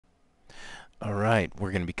Alright,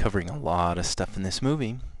 we're going to be covering a lot of stuff in this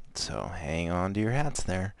movie, so hang on to your hats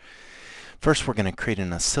there. First, we're going to create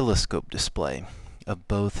an oscilloscope display of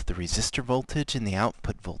both the resistor voltage and the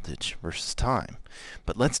output voltage versus time.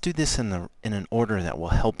 But let's do this in an order that will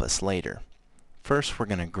help us later. First, we're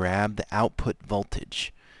going to grab the output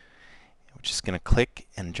voltage. We're just going to click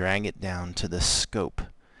and drag it down to the scope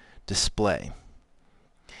display.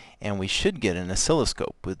 And we should get an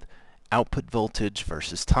oscilloscope with output voltage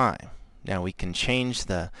versus time. Now we can change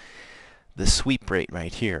the sweep rate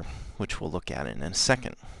right here, which we'll look at in a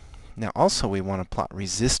second. Now also we want to plot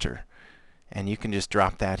resistor, and you can just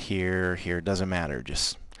drop that here or here, doesn't matter,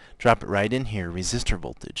 just drop it right in here, resistor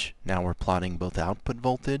voltage. Now we're plotting both output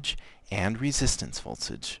voltage and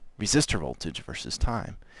resistor voltage versus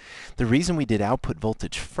time. The reason we did output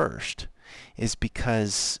voltage first is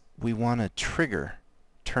because we want to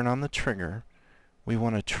turn on the trigger, we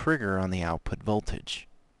want to trigger on the output voltage.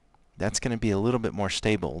 That's going to be a little bit more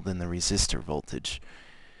stable than the resistor voltage.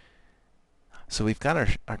 So we've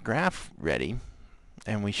got our graph ready,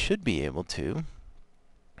 and we should be able to,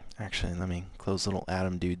 actually let me close little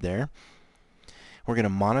Atom dude there. We're going to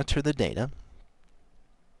monitor the data,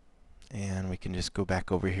 and we can just go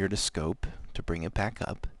back over here to scope to bring it back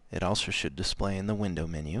up. It also should display in the window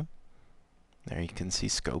menu. There you can see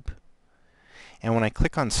scope. And when I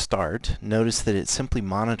click on Start, notice that it simply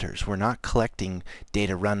monitors. We're not collecting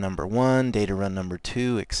data run number 1, data run number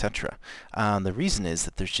 2, etc. The reason is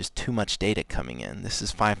that there's just too much data coming in. This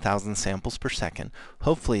is 5,000 samples per second.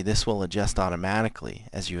 Hopefully this will adjust automatically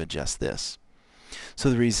as you adjust this. So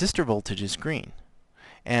the resistor voltage is green.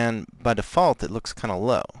 And by default it looks kind of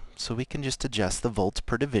low. So we can just adjust the volts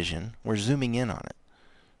per division. We're zooming in on it.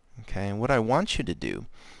 Okay, and what I want you to do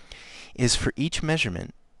is for each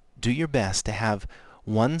measurement, do your best to have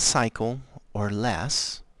one cycle or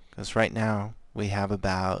less, because right now we have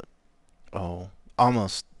about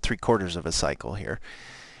almost 3/4 of a cycle here.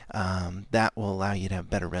 That will allow you to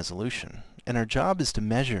have better resolution. And our job is to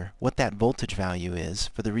measure what that voltage value is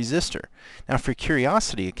for the resistor. Now for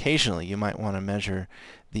curiosity, occasionally you might want to measure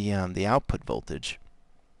the output voltage.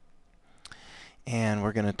 And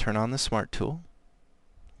we're going to turn on the Smart Tool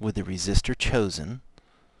with the resistor chosen,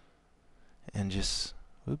 and just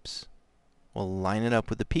we'll line it up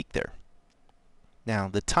with the peak there. Now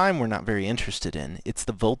the time we're not very interested in, it's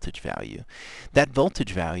the voltage value. That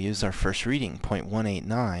voltage value is our first reading,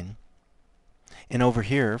 0.189. And over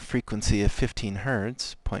here, frequency of 15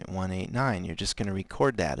 Hertz, 0.189. You're just going to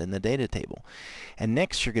record that in the data table. And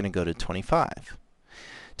next you're going to go to 25.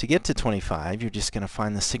 To get to 25, you're just going to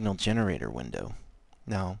find the signal generator window.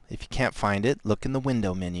 Now, if you can't find it, look in the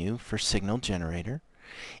window menu for signal generator.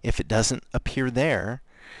 If it doesn't appear there,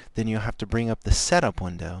 then you'll have to bring up the setup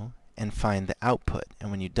window and find the output.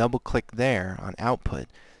 And when you double click there on output,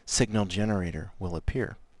 signal generator will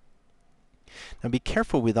appear. Now be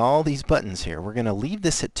careful with all these buttons here. We're going to leave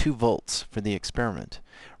this at 2 volts for the experiment.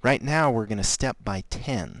 Right now we're going to step by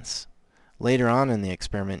tens. Later on in the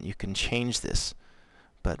experiment you can change this.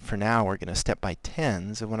 But for now we're going to step by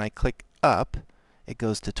tens, and when I click up it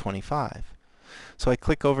goes to 25. So I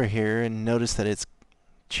click over here and notice that it's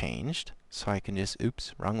changed. So I can just,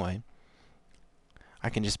 wrong way. I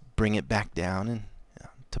can just bring it back down and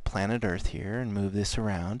to planet Earth here and move this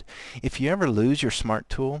around. If you ever lose your Smart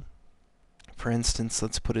Tool, for instance,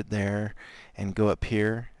 let's put it there and go up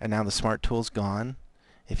here, and now the Smart Tool's gone.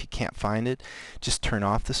 If you can't find it, just turn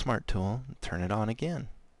off the Smart Tool and turn it on again.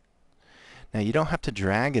 Now you don't have to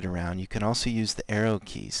drag it around. You can also use the arrow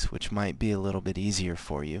keys, which might be a little bit easier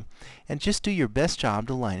for you. And just do your best job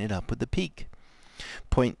to line it up with the peak.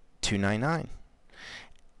 0.299.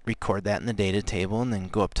 Record that in the data table and then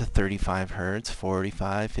go up to 35 Hertz,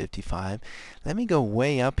 45, 55. Let me go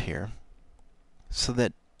way up here so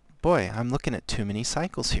that, boy, I'm looking at too many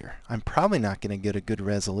cycles here. I'm probably not going to get a good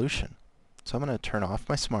resolution. So I'm going to turn off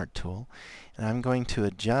my Smart Tool and I'm going to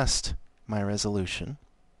adjust my resolution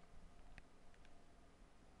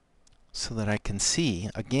so that I can see,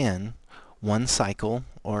 again, one cycle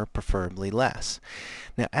or preferably less.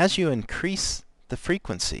 Now as you increase the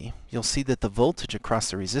frequency, you'll see that the voltage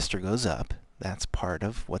across the resistor goes up. That's part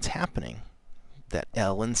of what's happening. That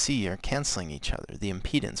L and C are canceling each other, the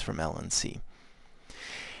impedance from L and C.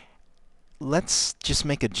 Let's just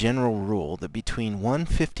make a general rule that between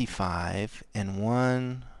 155 and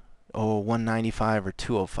 195 or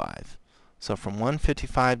 205, so from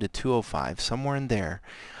 155 to 205, somewhere in there,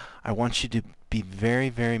 I want you to be very,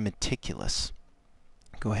 very meticulous.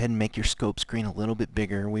 Go ahead and make your scope screen a little bit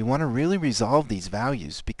bigger. We want to really resolve these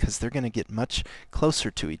values because they're going to get much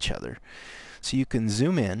closer to each other. So you can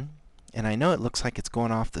zoom in, and I know it looks like it's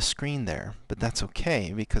going off the screen there, but that's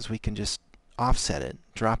okay because we can just offset it,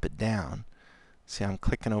 drop it down. See, I'm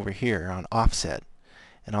clicking over here on offset,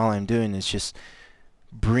 and all I'm doing is just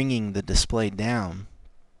bringing the display down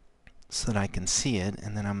so that I can see it,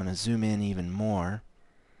 and then I'm going to zoom in even more.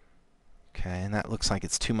 Okay, and that looks like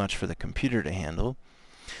it's too much for the computer to handle.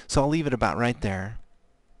 So I'll leave it about right there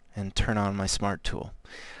and turn on my Smart Tool.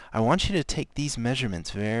 I want you to take these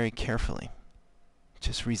measurements very carefully.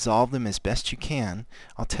 Just resolve them as best you can.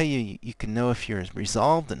 I'll tell you, you can know if you're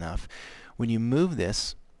resolved enough. When you move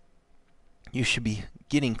this, you should be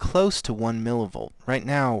getting close to 1 millivolt. Right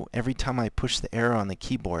now, every time I push the arrow on the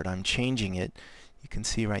keyboard, I'm changing it, you can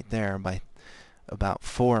see right there, by about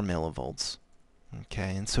 4 millivolts.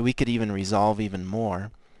 Okay, and so we could even resolve even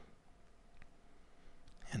more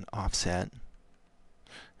and offset.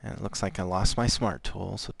 And it looks like I lost my Smart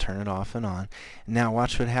Tool, so turn it off and on. And now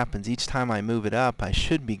watch what happens. Each time I move it up, I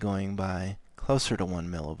should be going by closer to 1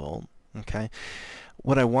 millivolt. Okay.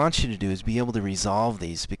 What I want you to do is be able to resolve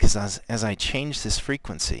these, because as I change this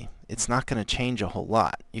frequency, it's not going to change a whole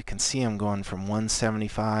lot. You can see I'm going from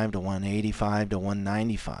 175 to 185 to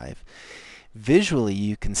 195. Visually,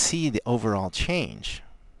 you can see the overall change.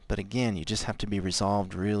 But again, you just have to be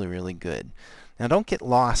resolved really, really good. Now don't get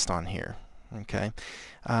lost on here. Okay.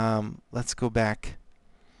 Let's go back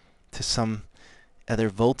to some other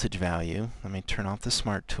voltage value. Let me turn off the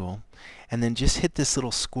Smart Tool, and then just hit this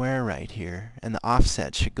little square right here, and the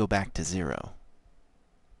offset should go back to 0.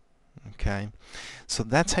 Okay, so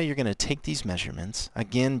that's how you're going to take these measurements.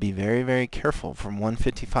 Again, be very, very careful from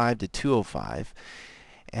 155 to 205,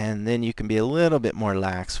 and then you can be a little bit more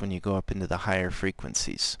lax when you go up into the higher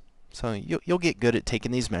frequencies. So you'll get good at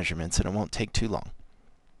taking these measurements, and it won't take too long.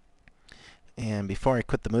 And before I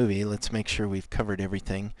quit the movie, let's make sure we've covered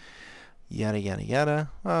everything. Yada, yada, yada.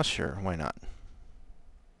 Well, sure, why not?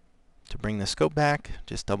 To bring the scope back,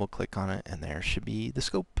 just double click on it, and there should be the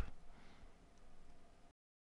scope.